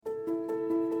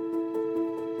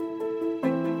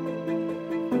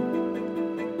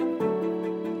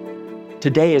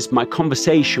Today is my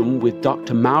conversation with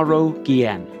Dr. Mauro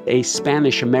Guillén, a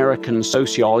Spanish-American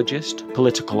sociologist,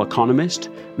 political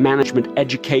economist, management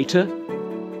educator.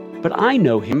 But I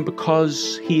know him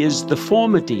because he is the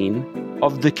former dean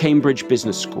of the Cambridge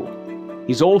Business School.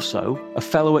 He's also a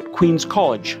fellow at Queen's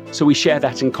College, so we share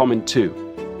that in common too.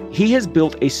 He has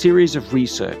built a series of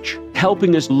research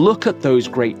helping us look at those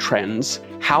great trends,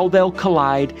 how they'll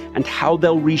collide, and how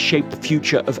they'll reshape the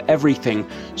future of everything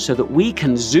so that we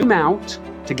can zoom out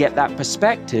to get that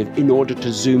perspective in order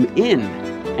to zoom in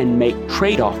and make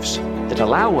trade-offs that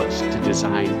allow us to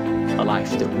design a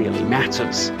life that really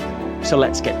matters. So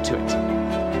let's get to it.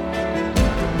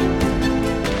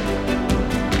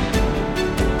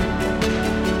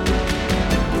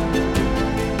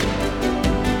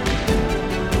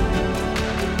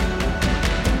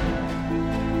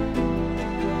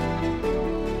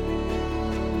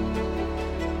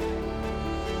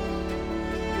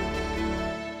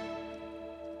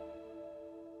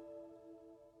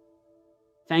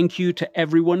 Thank you to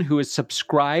everyone who has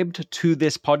subscribed to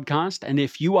this podcast. And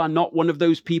if you are not one of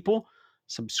those people,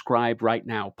 subscribe right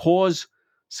now. Pause,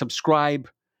 subscribe,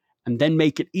 and then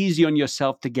make it easy on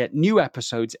yourself to get new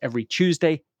episodes every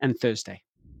Tuesday and Thursday.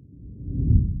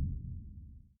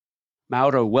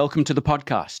 Mauro, welcome to the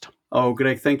podcast. Oh,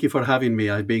 Greg, thank you for having me.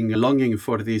 I've been longing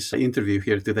for this interview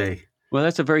here today. Well,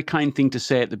 that's a very kind thing to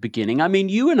say at the beginning. I mean,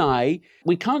 you and I,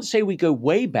 we can't say we go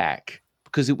way back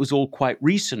because it was all quite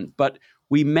recent, but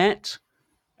we met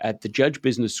at the Judge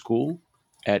Business School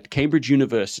at Cambridge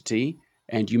University,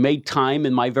 and you made time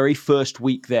in my very first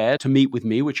week there to meet with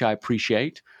me, which I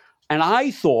appreciate. And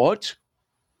I thought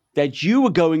that you were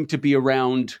going to be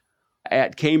around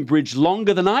at Cambridge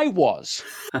longer than I was.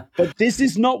 But this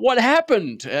is not what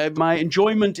happened. My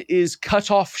enjoyment is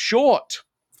cut off short.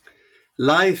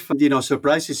 Life,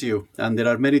 surprises you, and there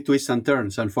are many twists and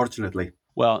turns, unfortunately.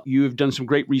 Well, you have done some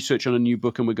great research on a new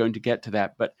book, and we're going to get to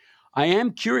that. But I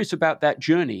am curious about that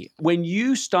journey. When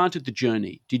you started the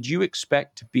journey, did you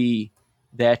expect to be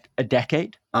there a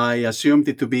decade? I assumed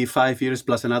it to be 5 years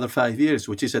plus another 5 years,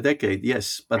 which is a decade,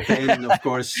 yes. But then, of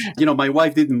course, my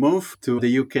wife didn't move to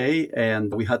the UK,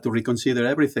 and we had to reconsider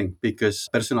everything because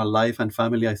personal life and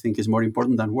family, I think, is more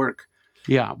important than work.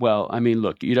 Yeah, well, I mean,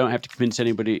 look, you don't have to convince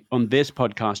anybody on this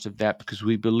podcast of that because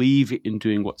we believe in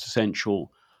doing what's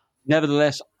essential.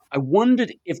 Nevertheless, I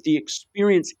wondered if the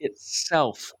experience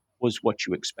itself was what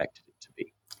you expected it to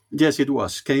be. Yes, it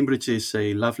was. Cambridge is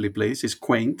a lovely place. It's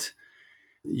quaint.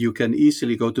 You can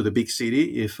easily go to the big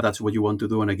city if that's what you want to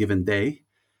do on a given day.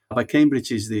 But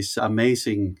Cambridge is this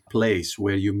amazing place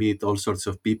where you meet all sorts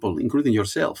of people, including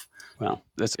yourself. Well,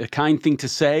 that's a kind thing to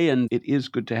say, and it is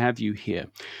good to have you here.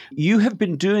 You have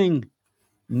been doing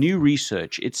new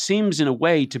research. It seems in a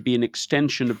way to be an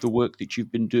extension of the work that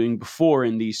you've been doing before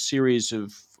in these series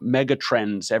of mega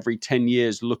trends every 10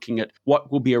 years, looking at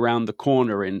what will be around the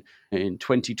corner in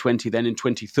 2020, then in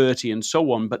 2030 and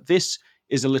so on. But this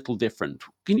is a little different.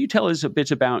 Can you tell us a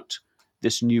bit about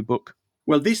this new book?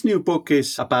 Well, this new book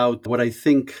is about what I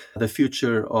think the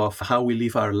future of how we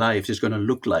live our lives is going to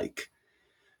look like.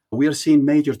 We are seeing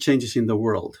major changes in the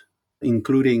world,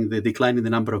 including the decline in the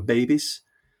number of babies,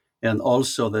 and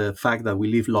also the fact that we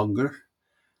live longer.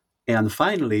 And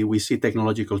finally, we see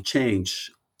technological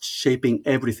change shaping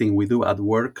everything we do at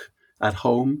work, at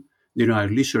home, during our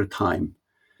leisure time.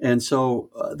 And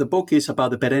so the book is about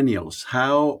the perennials,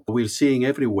 how we're seeing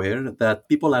everywhere that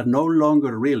people are no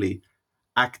longer really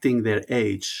acting their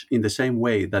age in the same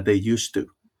way that they used to,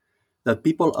 that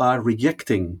people are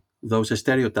rejecting those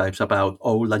stereotypes about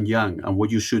old and young and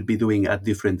what you should be doing at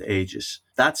different ages.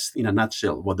 That's, in a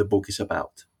nutshell, what the book is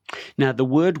about. Now, the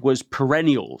word was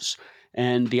perennials,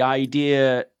 and the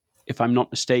idea, if I'm not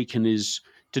mistaken, is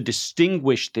to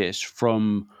distinguish this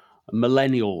from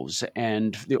millennials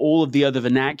and all of the other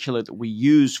vernacular that we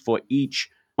use for each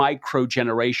micro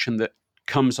generation that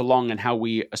comes along and how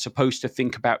we are supposed to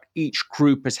think about each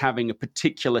group as having a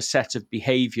particular set of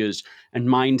behaviors and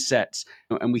mindsets.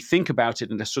 And we think about it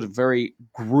in a sort of very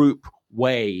group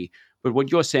way. But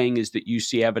what you're saying is that you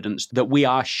see evidence that we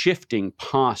are shifting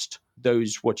past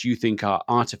those what you think are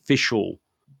artificial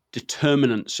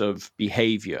determinants of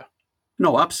behavior.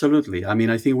 No, absolutely. I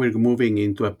mean, I think we're moving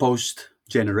into a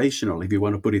post-generational, if you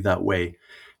want to put it that way,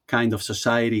 kind of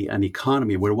society and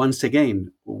economy where once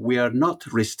again, we are not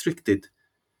restricted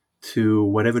to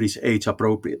whatever is age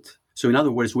appropriate. So in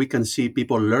other words, we can see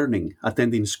people learning,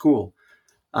 attending school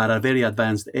at a very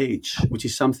advanced age, which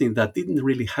is something that didn't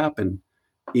really happen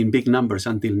in big numbers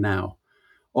until now.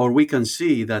 Or we can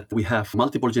see that we have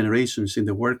multiple generations in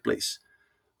the workplace.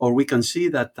 Or we can see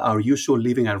that our usual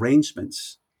living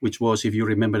arrangements, which was, if you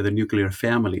remember, the nuclear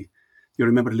family, You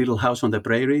remember Little House on the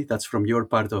Prairie? That's from your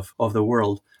part of the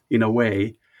world, in a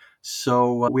way.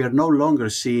 So we are no longer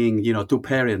seeing, two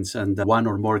parents and one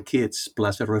or more kids,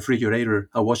 plus a refrigerator,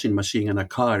 a washing machine, and a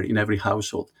car in every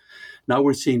household. Now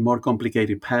we're seeing more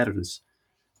complicated patterns,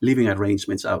 living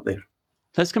arrangements out there.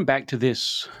 Let's come back to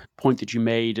this point that you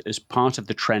made as part of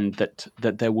the trend that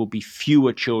there will be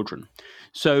fewer children.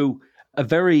 So a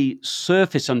very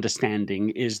surface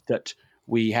understanding is that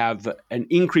we have an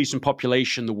increase in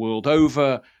population the world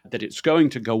over, that it's going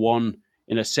to go on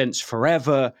in a sense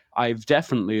forever. I've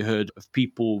definitely heard of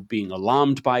people being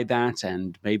alarmed by that,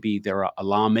 and maybe there are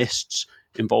alarmists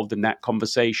involved in that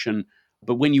conversation.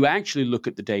 But when you actually look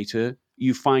at the data,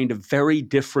 you find a very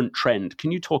different trend.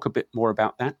 Can you talk a bit more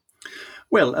about that?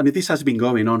 Well, I mean, this has been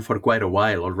going on for quite a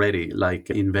while already, like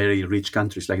in very rich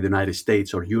countries like the United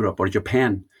States or Europe or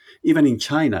Japan, even in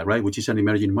China, right, which is an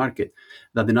emerging market,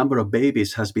 that the number of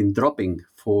babies has been dropping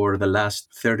for the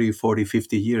last 30, 40,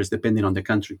 50 years, depending on the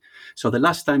country. So the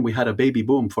last time we had a baby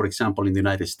boom, for example, in the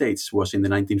United States was in the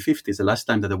 1950s. The last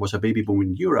time that there was a baby boom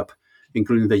in Europe,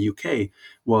 including the UK,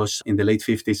 was in the late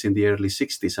 50s, in the early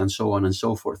 60s, and so on and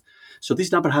so forth. So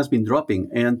this number has been dropping.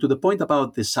 And to the point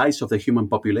about the size of the human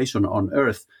population on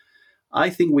Earth, I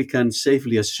think we can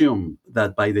safely assume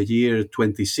that by the year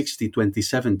 2060,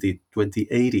 2070,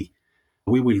 2080,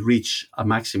 we will reach a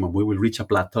maximum, we will reach a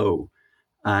plateau.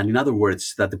 And in other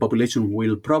words, that the population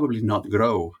will probably not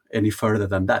grow any further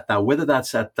than that. Now, whether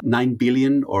that's at 9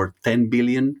 billion or 10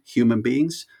 billion human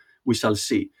beings, we shall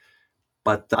see.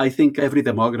 But I think every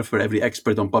demographer, every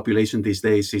expert on population these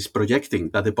days is projecting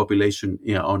that the population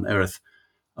on Earth,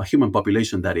 a human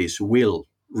population that is, will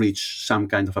reach some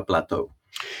kind of a plateau.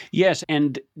 Yes,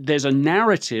 and there's a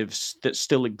narrative that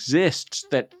still exists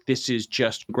that this is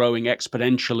just growing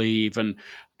exponentially even,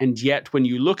 and yet when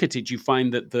you look at it, you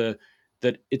find that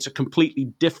it's a completely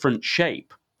different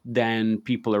shape than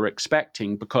people are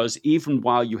expecting, because even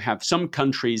while you have some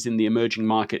countries in the emerging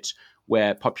markets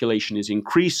where population is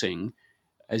increasing,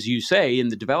 as you say, in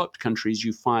the developed countries,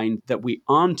 you find that we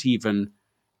aren't even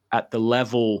at the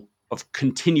level of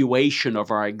continuation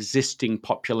of our existing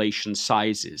population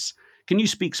sizes. Can you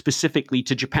speak specifically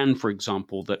to Japan, for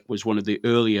example, that was one of the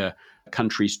earlier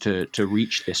countries to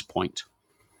reach this point?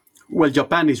 Well,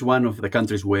 Japan is one of the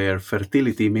countries where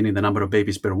fertility, meaning the number of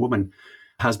babies per woman,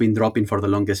 has been dropping for the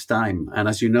longest time. And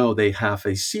as you know, they have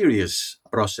a serious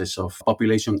process of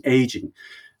population aging.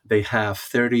 They have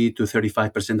 30 to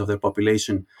 35% of their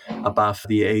population above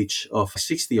the age of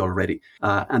 60 already.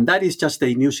 And that is just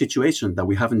a new situation that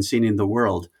we haven't seen in the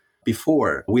world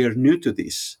before. We are new to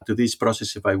this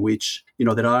process by which,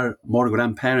 there are more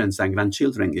grandparents than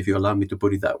grandchildren, if you allow me to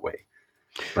put it that way.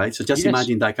 Right? So just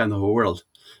imagine that kind of a world.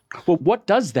 Well, what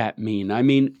does that mean? I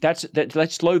mean,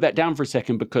 let's slow that down for a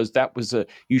second, because that was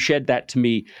you shared that to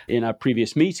me in our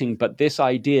previous meeting. But this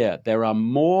idea, there are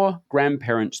more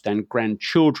grandparents than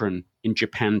grandchildren in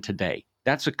Japan today.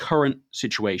 That's a current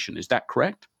situation. Is that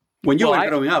correct? When you were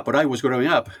growing up, or I was growing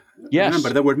up, yes. Remember,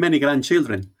 there were many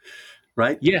grandchildren,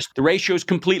 right? Yes, the ratio is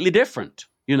completely different.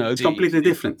 It's completely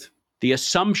different. The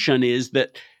assumption is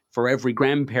that for every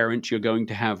grandparent, you're going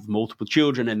to have multiple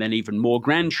children and then even more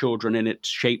grandchildren, and it's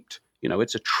shaped,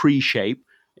 it's a tree shape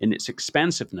in its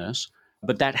expansiveness.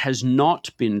 But that has not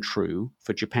been true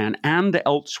for Japan and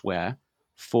elsewhere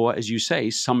for, as you say,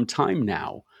 some time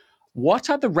now. What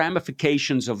are the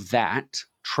ramifications of that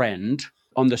trend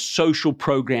on the social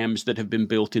programs that have been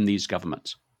built in these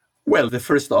governments? Well, the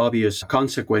first obvious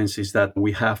consequence is that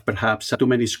we have perhaps too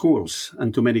many schools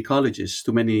and too many colleges,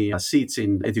 too many seats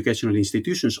in educational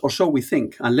institutions, or so we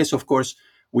think, unless, of course,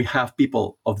 we have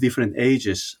people of different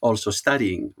ages also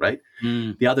studying, right?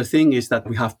 The other thing is that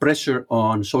we have pressure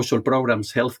on social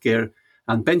programs, healthcare,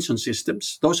 and pension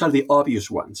systems. Those are the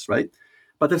obvious ones, right?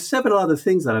 But there's several other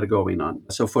things that are going on.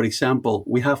 So, for example,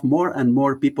 we have more and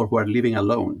more people who are living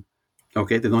alone.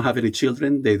 Okay, they don't have any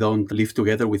children. They don't live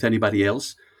together with anybody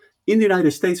else. In the United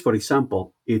States, for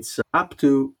example, it's up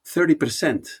to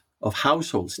 30% of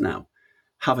households now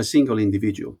have a single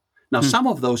individual. Now, some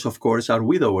of those, of course, are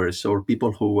widowers or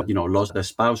people who, lost their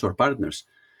spouse or partners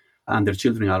and their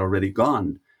children are already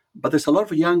gone. But there's a lot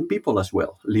of young people as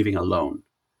well living alone.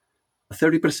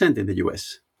 30% in the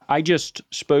US. I just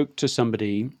spoke to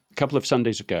somebody a couple of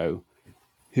Sundays ago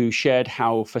who shared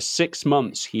how for 6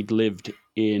 months he'd lived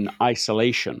in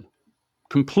isolation,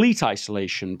 complete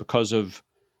isolation, because of,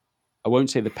 I won't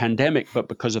say the pandemic, but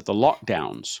because of the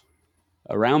lockdowns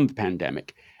around the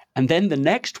pandemic. And then the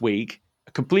next week,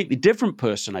 a completely different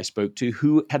person I spoke to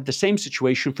who had the same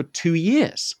situation for 2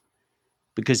 years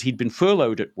because he'd been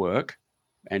furloughed at work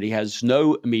and he has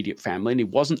no immediate family and he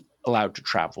wasn't allowed to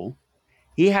travel.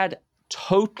 He had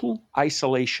total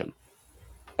isolation,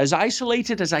 as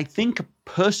isolated as I think a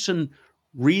person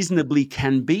reasonably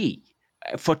can be,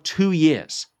 for 2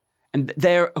 years. And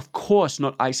they're, of course,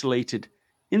 not isolated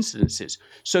incidences.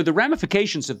 So the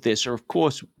ramifications of this are, of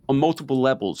course, on multiple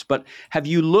levels. But have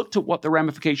you looked at what the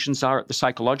ramifications are at the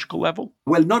psychological level?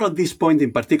 Well, not at this point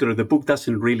in particular. The book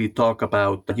doesn't really talk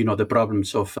about, the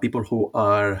problems of people who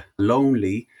are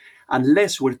lonely,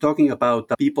 unless we're talking about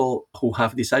people who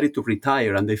have decided to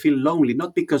retire and they feel lonely,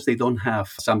 not because they don't have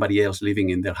somebody else living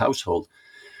in their household,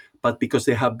 but because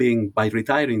by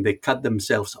retiring, they cut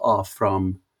themselves off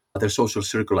from their social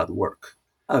circle at work.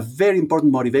 A very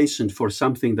important motivation for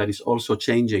something that is also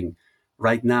changing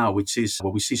right now, which is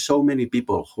we see so many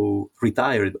people who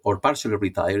retired or partially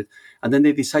retired, and then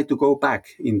they decide to go back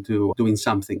into doing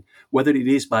something, whether it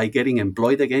is by getting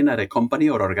employed again at a company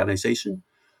or organization,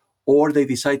 or they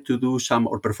decide to do some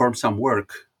or perform some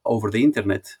work over the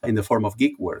internet in the form of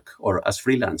gig work or as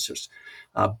freelancers.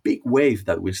 A big wave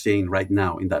that we're seeing right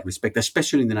now in that respect,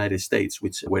 especially in the United States,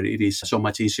 where it is so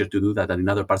much easier to do that than in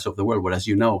other parts of the world, where, as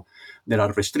you know, there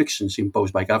are restrictions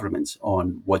imposed by governments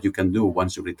on what you can do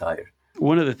once you retire.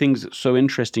 One of the things that's so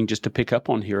interesting, just to pick up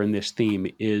on here in this theme,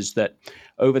 is that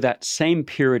over that same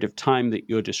period of time that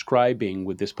you're describing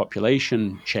with this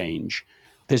population change,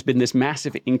 there's been this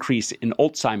massive increase in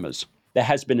Alzheimer's. There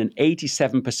has been an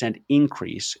 87%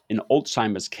 increase in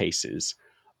Alzheimer's cases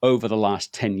over the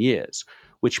last 10 years,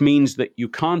 which means that you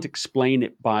can't explain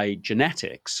it by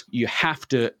genetics. You have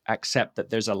to accept that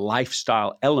there's a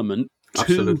lifestyle element to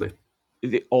Absolutely.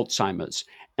 the Alzheimer's.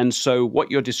 And so what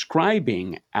you're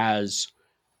describing as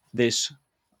this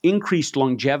increased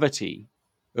longevity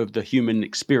of the human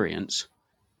experience,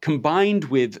 combined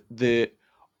with the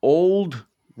old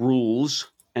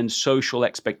rules and social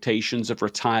expectations of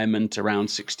retirement around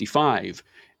 65,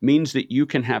 means that you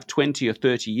can have 20 or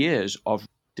 30 years of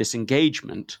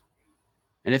disengagement.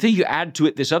 And I think you add to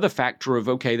it this other factor of,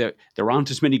 okay, there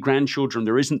aren't as many grandchildren,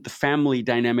 there isn't the family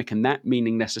dynamic and that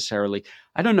meaning necessarily.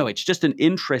 I don't know, it's just an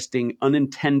interesting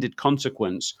unintended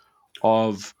consequence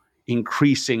of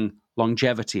increasing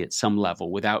longevity at some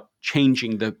level without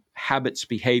changing the habits,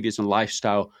 behaviors, and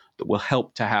lifestyle that will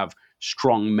help to have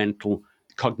strong mental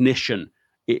cognition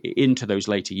into those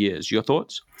later years. Your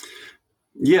thoughts?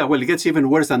 Yeah, well, it gets even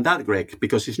worse than that, Greg,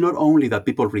 because it's not only that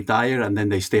people retire and then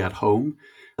they stay at home,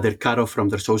 they're cut off from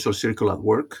their social circle at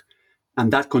work.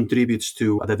 And that contributes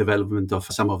to the development of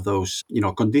some of those,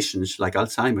 conditions like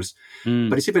Alzheimer's.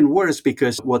 But it's even worse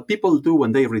because what people do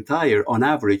when they retire on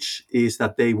average is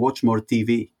that they watch more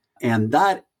TV. And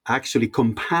that actually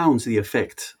compounds the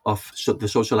effect of the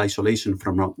social isolation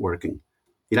from not working.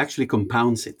 It actually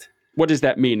compounds it. What does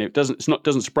that mean? It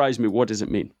doesn't surprise me. What does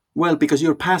it mean? Well, because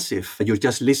you're passive, you're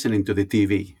just listening to the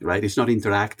TV, right? It's not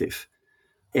interactive.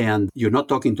 And you're not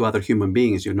talking to other human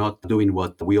beings. You're not doing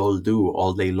what we all do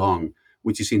all day long,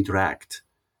 which is interact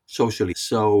socially.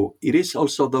 So it is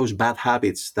also those bad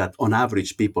habits that on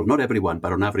average people, not everyone,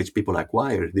 but on average people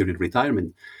acquire during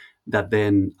retirement that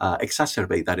then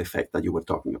exacerbate that effect that you were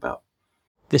talking about.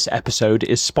 This episode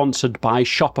is sponsored by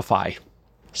Shopify.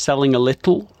 Selling a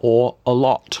little or a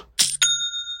lot.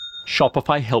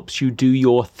 Shopify helps you do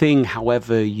your thing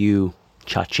however you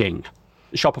cha-ching.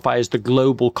 Shopify is the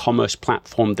global commerce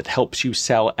platform that helps you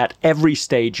sell at every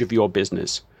stage of your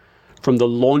business. From the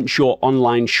launch your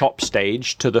online shop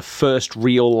stage to the first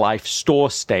real life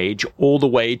store stage, all the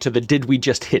way to the did we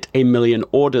just hit 1 million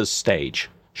orders stage.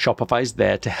 Shopify's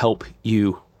there to help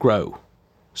you grow.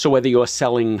 So whether you're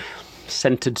selling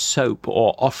scented soap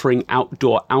or offering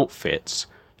outdoor outfits,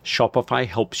 Shopify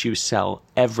helps you sell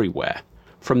everywhere.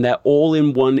 From their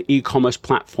all-in-one e-commerce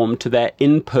platform to their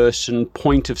in-person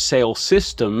point-of-sale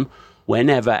system,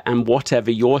 whenever and whatever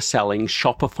you're selling,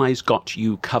 Shopify's got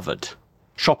you covered.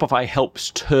 Shopify helps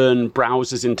turn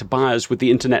browsers into buyers with the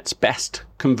internet's best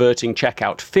converting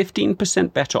checkout,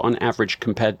 15% better on average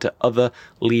compared to other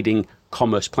leading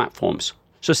commerce platforms.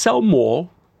 So sell more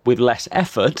with less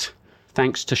effort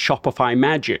thanks to Shopify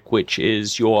Magic, which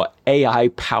is your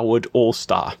AI-powered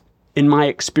all-star. In my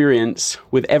experience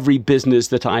with every business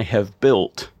that I have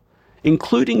built,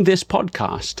 including this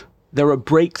podcast, there are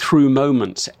breakthrough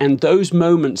moments, and those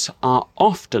moments are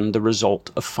often the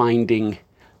result of finding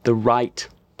the right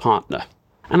partner.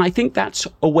 And I think that's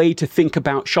a way to think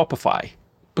about Shopify,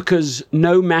 because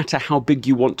no matter how big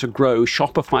you want to grow,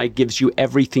 Shopify gives you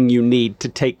everything you need to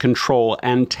take control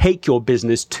and take your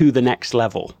business to the next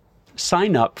level.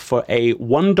 Sign up for a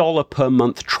 $1 per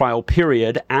month trial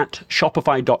period at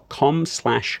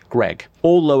shopify.com/Greg,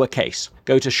 all lowercase.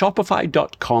 Go to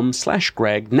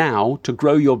shopify.com/Greg now to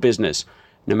grow your business,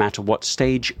 no matter what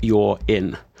stage you're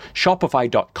in.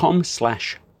 Shopify.com/Greg.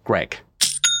 Greg.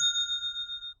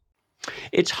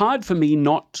 It's hard for me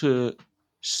not to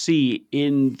see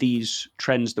in these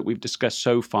trends that we've discussed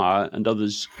so far and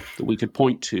others that we could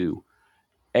point to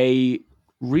a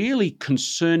really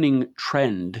concerning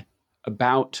trend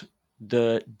about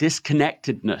the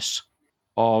disconnectedness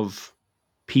of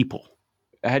people.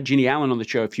 I had Jeannie Allen on the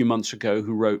show a few months ago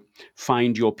who wrote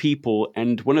Find Your People.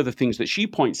 And one of the things that she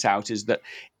points out is that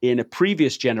in a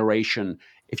previous generation,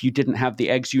 if you didn't have the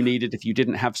eggs you needed, if you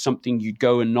didn't have something, you'd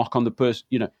go and knock on the person,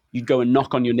 you'd go and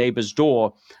knock on your neighbor's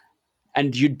door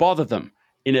and you'd bother them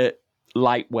in a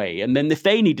light way. And then if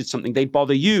they needed something, they'd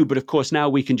bother you. But of course, now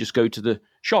we can just go to the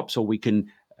shops or we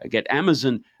can get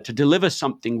Amazon to deliver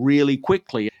something really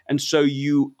quickly. And so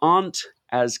you aren't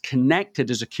as connected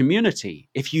as a community.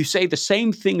 If you say the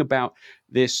same thing about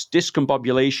this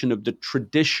discombobulation of the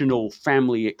traditional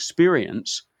family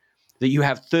experience, that you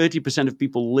have 30% of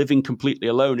people living completely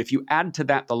alone, if you add to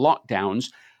that the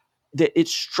lockdowns, that it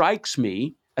strikes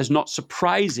me as not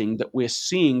surprising that we're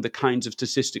seeing the kinds of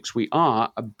statistics we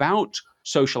are about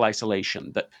social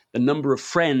isolation, that the number of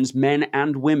friends, men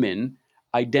and women,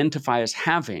 identify as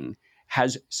having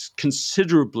has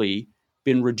considerably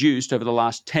been reduced over the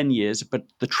last 10 years, but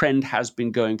the trend has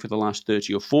been going for the last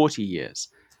 30 or 40 years.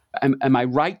 Am I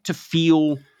right to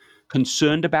feel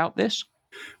concerned about this?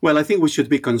 Well, I think we should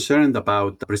be concerned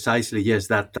about precisely, yes,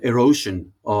 that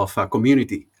erosion of a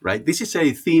community, right? This is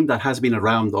a theme that has been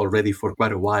around already for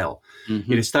quite a while.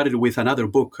 Mm-hmm. It started with another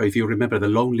book, if you remember, The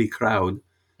Lonely Crowd,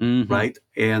 Mm-hmm. right?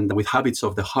 And with Habits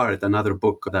of the Heart, another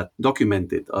book that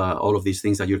documented all of these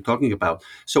things that you're talking about.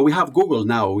 So we have Google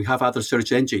now, we have other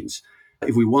search engines.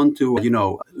 If we want to,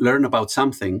 learn about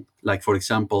something, like, for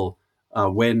example,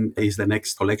 when is the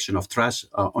next collection of trash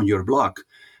on your block?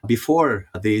 Before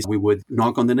this, we would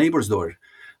knock on the neighbor's door.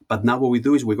 But now what we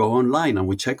do is we go online and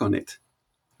we check on it,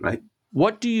 right?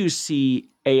 What do you see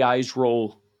AI's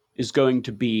role is going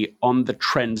to be on the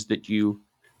trends that you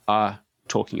are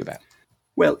talking about?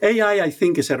 Well, AI, I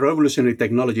think, is a revolutionary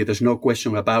technology. There's no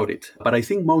question about it. But I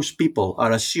think most people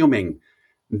are assuming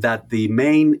that the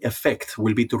main effect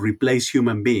will be to replace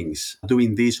human beings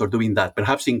doing this or doing that,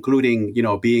 perhaps including,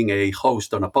 being a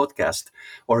host on a podcast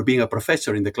or being a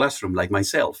professor in the classroom like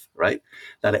myself, right?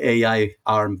 That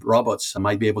AI-armed robots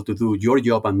might be able to do your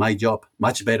job and my job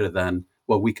much better than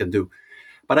what we can do.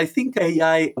 But I think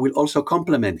AI will also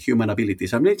complement human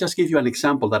abilities. I'm going to just give you an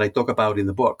example that I talk about in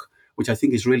the book, which I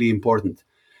think is really important.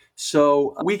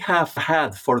 So we have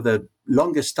had for the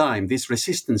longest time this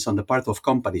resistance on the part of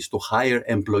companies to hire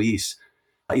employees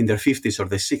in their 50s or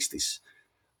their 60s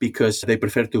because they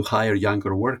prefer to hire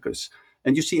younger workers.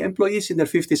 And you see, employees in their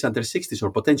 50s and their 60s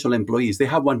or potential employees, they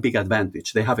have one big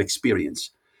advantage. They have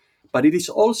experience. But it is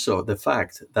also the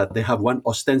fact that they have one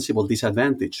ostensible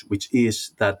disadvantage, which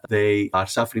is that they are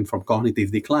suffering from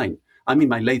cognitive decline. I'm in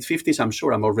my late 50s. I'm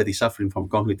sure I'm already suffering from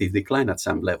cognitive decline at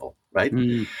some level, right?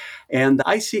 Mm. And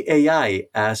I see AI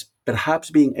as perhaps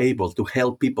being able to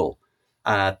help people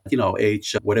at,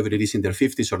 age, whatever it is in their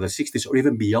 50s or their 60s, or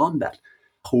even beyond that,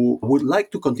 who would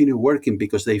like to continue working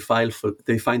because they find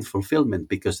fulfillment,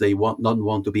 because they don't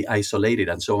want to be isolated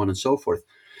and so on and so forth,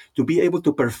 to be able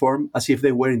to perform as if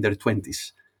they were in their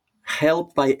 20s.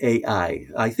 Helped by AI.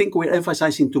 I think we're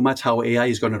emphasizing too much how AI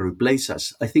is going to replace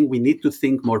us. I think we need to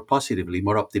think more positively,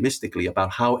 more optimistically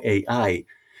about how AI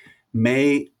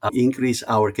may increase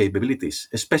our capabilities,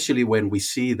 especially when we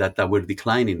see that we're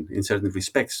declining in certain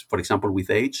respects, for example,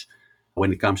 with age,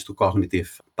 when it comes to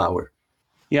cognitive power.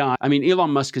 Yeah, I mean,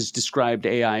 Elon Musk has described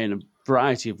AI in a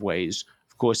variety of ways.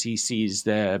 Of course, he sees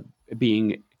there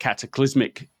being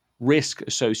cataclysmic risk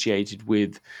associated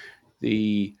with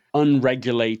the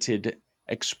unregulated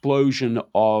explosion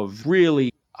of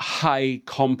really high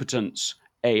competence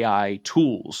AI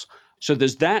tools. So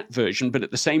there's that version, but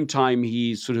at the same time,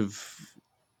 he's sort of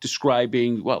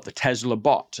describing, well, the Tesla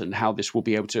bot and how this will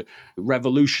be able to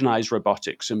revolutionize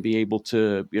robotics and be able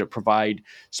to, provide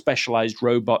specialized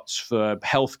robots for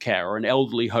healthcare or in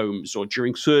elderly homes or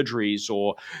during surgeries,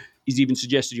 or he's even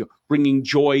suggested bringing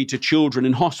joy to children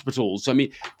in hospitals. I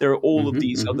mean, there are all of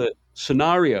these other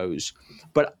scenarios.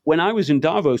 But when I was in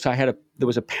Davos, there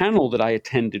was a panel that I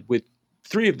attended with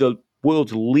three of the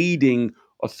world's leading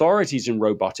authorities in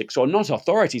robotics, or not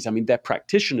authorities. I mean, they're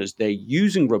practitioners. They're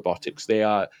using robotics. They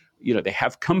are, they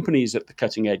have companies at the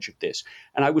cutting edge of this.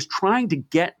 And I was trying to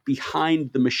get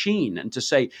behind the machine and to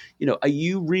say, are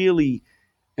you really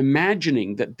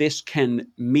imagining that this can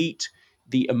meet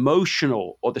the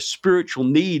emotional or the spiritual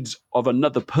needs of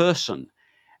another person?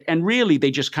 And really,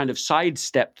 they just kind of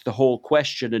sidestepped the whole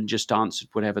question and just answered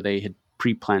whatever they had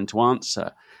pre-planned to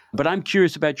answer. But I'm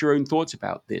curious about your own thoughts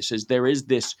about this, as there is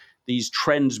these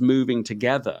trends moving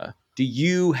together. Do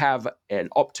you have an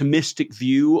optimistic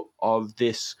view of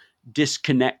this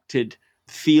disconnected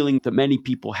feeling that many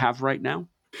people have right now?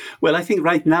 Well, I think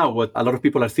right now what a lot of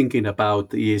people are thinking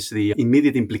about is the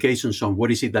immediate implications on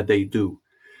what is it that they do.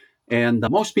 And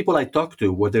most people I talk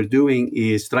to, what they're doing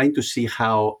is trying to see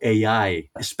how AI,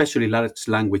 especially large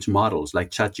language models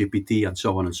like ChatGPT and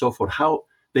so on and so forth, how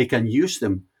they can use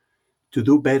them to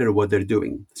do better what they're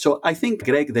doing. So I think,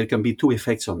 Greg, there can be two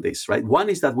effects on this, right? One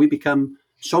is that we become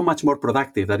so much more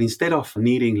productive that instead of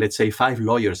needing, let's say, 5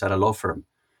 lawyers at a law firm,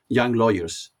 young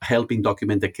lawyers helping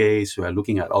document the case, who are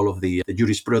looking at all of the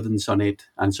jurisprudence on it,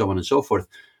 and so on and so forth,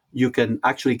 you can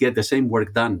actually get the same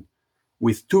work done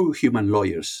with two human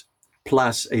lawyers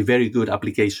plus a very good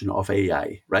application of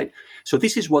AI, right? So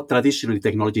this is what traditionally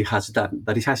technology has done,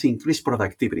 that it has increased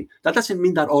productivity. That doesn't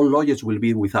mean that all lawyers will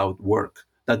be without work.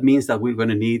 That means that we're going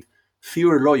to need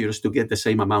fewer lawyers to get the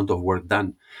same amount of work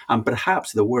done. And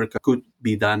perhaps the work could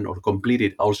be done or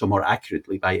completed also more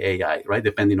accurately by AI, right?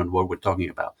 Depending on what we're talking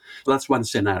about. So that's one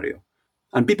scenario.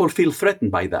 And people feel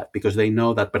threatened by that because they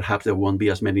know that perhaps there won't be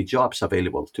as many jobs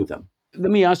available to them. Let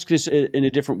me ask this in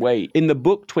a different way. In the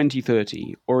book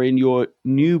 2030, or in your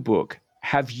new book,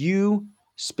 have you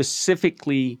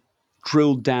specifically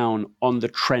drilled down on the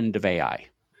trend of AI?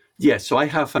 Yes, so I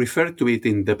have referred to it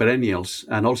in The Perennials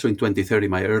and also in 2030,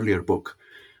 my earlier book,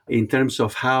 in terms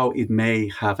of how it may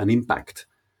have an impact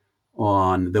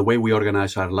on the way we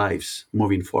organize our lives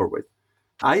moving forward.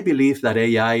 I believe that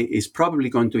AI is probably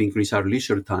going to increase our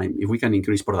leisure time if we can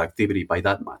increase productivity by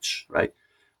that much, right?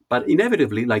 But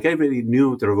inevitably, like every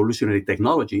new revolutionary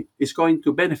technology, it's going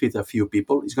to benefit a few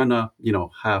people. It's going to,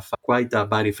 have quite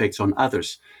bad effects on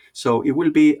others. So it will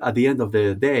be, at the end of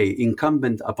the day,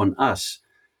 incumbent upon us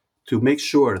to make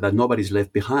sure that nobody's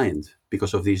left behind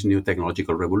because of this new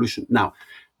technological revolution. Now,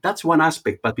 that's one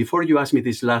aspect. But before you ask me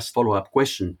this last follow-up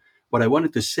question, what I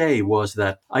wanted to say was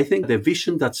that I think the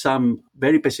vision that some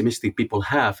very pessimistic people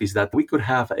have is that we could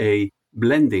have a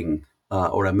blending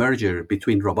or a merger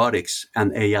between robotics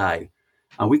and AI.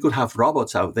 And we could have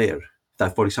robots out there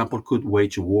that, for example, could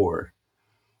wage war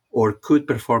or could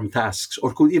perform tasks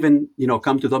or could even,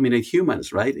 come to dominate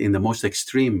humans, right? In the most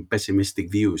extreme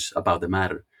pessimistic views about the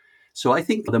matter. So I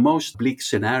think the most bleak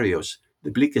scenarios,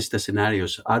 the bleakest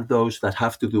scenarios are those that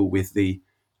have to do with the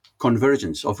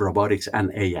convergence of robotics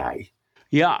and AI.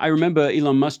 Yeah, I remember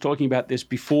Elon Musk talking about this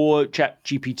before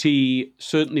ChatGPT,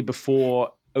 certainly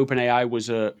before OpenAI was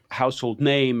a household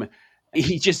name.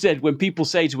 He just said, when people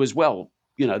say to us, well,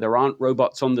 there aren't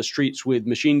robots on the streets with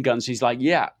machine guns, he's like,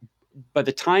 yeah, by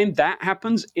the time that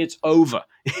happens, it's over.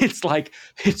 It's like,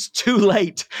 it's too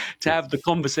late to have the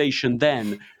conversation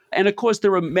then. And of course,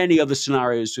 there are many other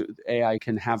scenarios AI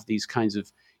can have these kinds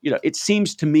of, it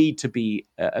seems to me to be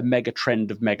a mega trend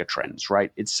of megatrends,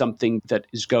 right? It's something that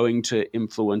is going to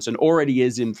influence and already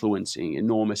is influencing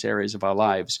enormous areas of our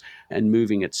lives and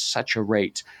moving at such a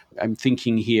rate. I'm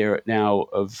thinking here now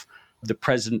of the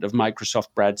president of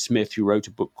Microsoft, Brad Smith, who wrote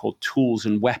a book called Tools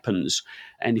and Weapons.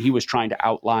 And he was trying to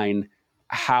outline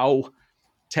how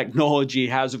technology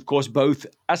has, of course, both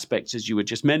aspects, as you were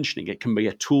just mentioning. It can be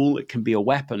a tool, it can be a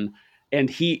weapon. And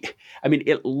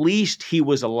at least he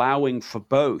was allowing for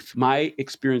both. My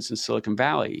experience in Silicon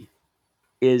Valley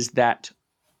is that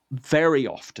very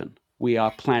often we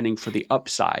are planning for the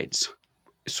upsides,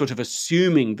 sort of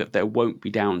assuming that there won't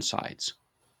be downsides,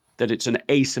 that it's an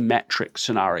asymmetric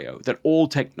scenario, that all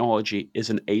technology is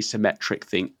an asymmetric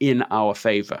thing in our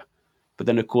favor. But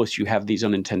then, of course, you have these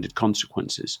unintended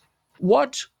consequences.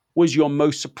 What was your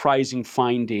most surprising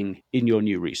finding in your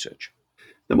new research?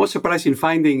 The most surprising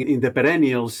finding in the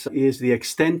perennials is the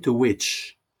extent to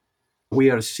which we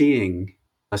are seeing,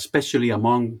 especially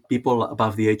among people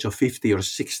above the age of 50 or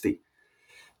 60,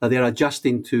 that they're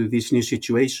adjusting to this new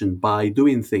situation by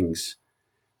doing things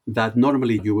that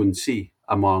normally you wouldn't see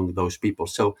among those people.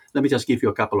 So let me just give you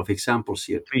a couple of examples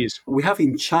here. Please. We have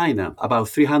in China about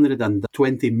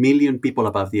 320 million people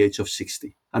above the age of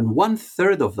 60. And one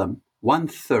third of them,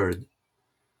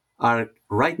 are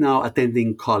right now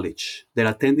attending college. They're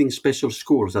attending special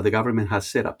schools that the government has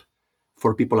set up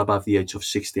for people above the age of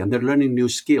 60. And they're learning new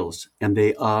skills. And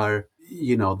they are,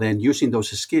 then using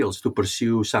those skills to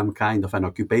pursue some kind of an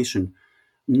occupation,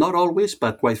 not always,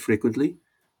 but quite frequently,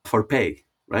 for pay,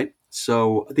 right?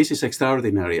 So this is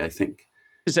extraordinary, I think.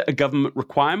 Is it a government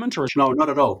requirement or? No, not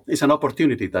at all. It's an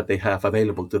opportunity that they have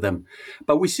available to them.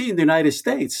 But we see in the United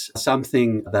States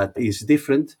something that is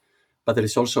different, but that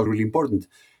is also really important.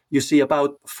 You see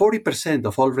about 40%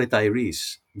 of all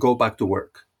retirees go back to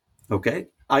work, okay?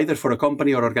 either for a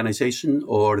company or organization,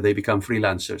 or they become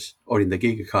freelancers or in the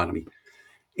gig economy.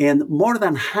 And more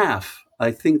than half,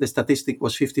 I think the statistic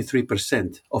was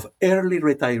 53% of early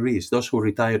retirees, those who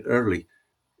retired early,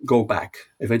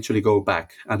 eventually go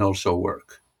back and also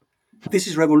work. This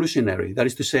is revolutionary. That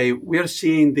is to say, we are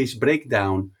seeing this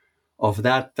breakdown of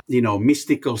that,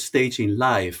 mystical stage in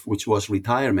life, which was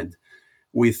retirement,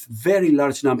 with very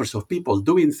large numbers of people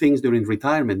doing things during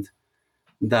retirement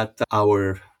that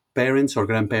our parents or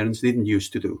grandparents didn't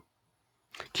used to do.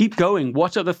 Keep going.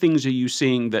 What other things are you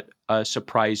seeing that are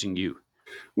surprising you?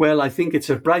 Well, I think it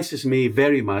surprises me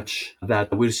very much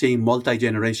that we're seeing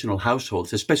multi-generational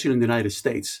households, especially in the United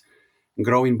States,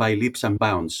 growing by leaps and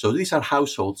bounds. So these are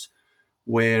households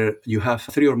where you have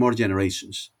 3 or more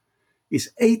generations. It's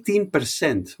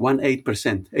 18%,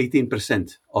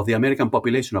 18% of the American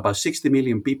population, about 60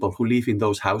 million people who live in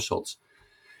those households.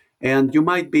 And you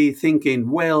might be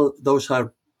thinking, well, those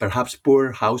are perhaps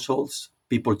poor households.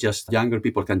 Younger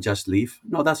people can just leave.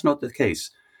 No, that's not the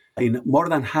case. In more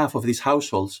than half of these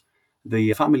households,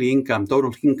 the family income,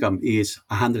 total income is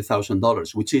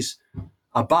 $100,000, which is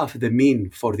above the mean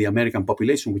for the American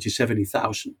population, which is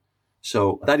 70,000.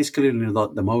 So that is clearly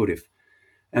not the motive.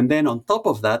 And then on top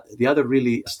of that, the other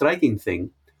really striking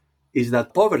thing is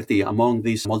that poverty among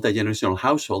these multi-generational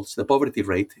households, the poverty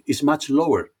rate is much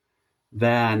lower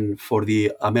than for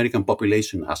the American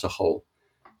population as a whole.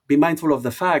 Be mindful of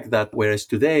the fact that whereas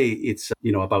today it's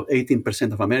about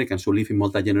 18% of Americans who live in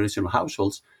multi-generational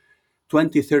households,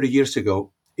 20, 30 years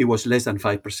ago, it was less than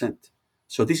 5%.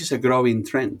 So this is a growing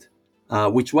trend,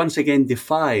 which once again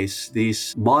defies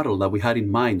this model that we had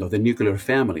in mind of the nuclear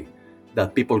family,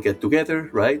 that people get together,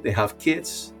 right? They have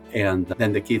kids, and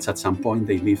then the kids at some point,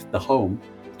 they leave the home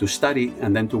to study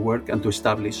and then to work and to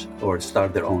establish or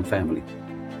start their own family.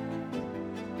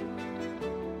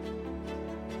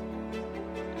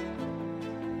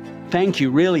 Thank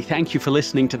you, really thank you for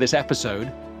listening to this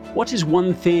episode. What is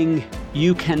one thing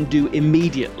you can do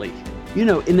immediately, in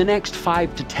the next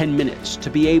 5 to 10 minutes to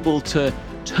be able to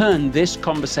turn this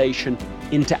conversation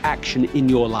into action in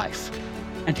your life?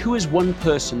 And who is one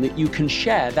person that you can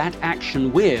share that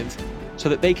action with so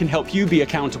that they can help you be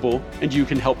accountable and you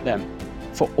can help them?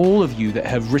 For all of you that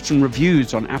have written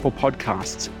reviews on Apple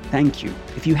Podcasts, thank you.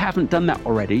 If you haven't done that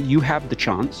already, you have the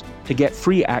chance to get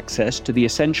free access to the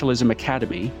Essentialism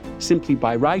Academy simply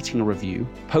by writing a review,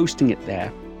 posting it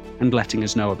there, and letting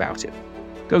us know about it.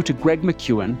 Go to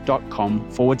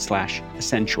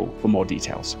gregmccuen.com/essential for more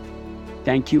details.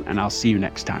 Thank you, and I'll see you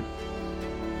next time.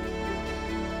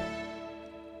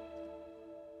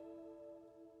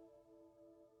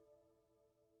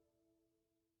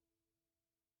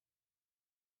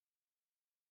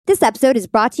 This episode is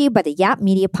brought to you by the Yap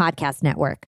Media Podcast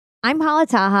Network. I'm Hala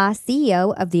Taha,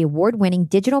 CEO of the award-winning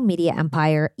digital media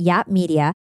empire, Yap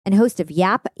Media, and host of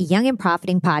Yap Young and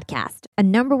Profiting Podcast, a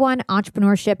 #1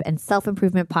 entrepreneurship and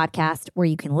self-improvement podcast where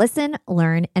you can listen,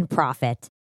 learn, and profit.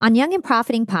 On Young and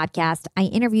Profiting Podcast, I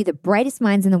interview the brightest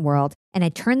minds in the world, and I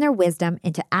turn their wisdom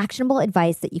into actionable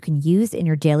advice that you can use in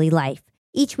your daily life.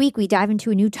 Each week, we dive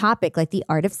into a new topic like the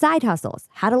art of side hustles,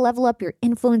 how to level up your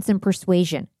influence and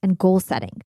persuasion, and goal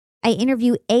setting. I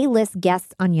interview A-list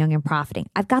guests on Young and Profiting.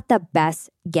 I've got the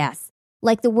best guests,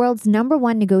 like the world's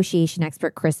 #1 negotiation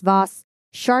expert, Chris Voss,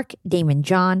 Shark Damon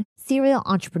John, serial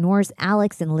entrepreneurs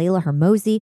Alex and Layla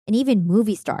Hermosi, and even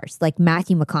movie stars like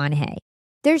Matthew McConaughey.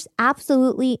 There's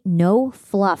absolutely no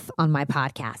fluff on my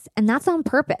podcast, and that's on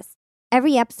purpose.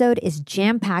 Every episode is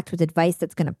jam-packed with advice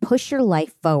that's going to push your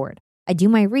life forward. I do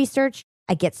my research,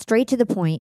 I get straight to the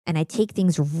point, and I take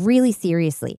things really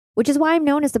seriously, which is why I'm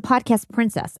known as the podcast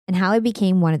princess and how I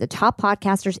became one of the top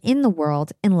podcasters in the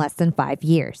world in less than 5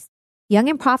 years. Young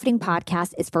and Profiting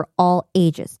Podcast is for all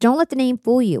ages. Don't let the name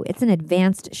fool you. It's an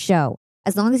advanced show.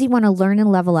 As long as you want to learn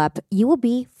and level up, you will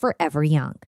be forever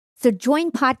young. So join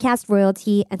podcast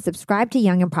royalty and subscribe to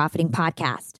Young and Profiting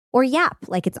Podcast, or YAP,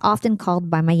 like it's often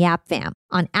called by my YAP fam,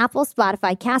 on Apple,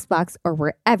 Spotify, CastBox, or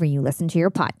wherever you listen to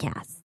your podcasts.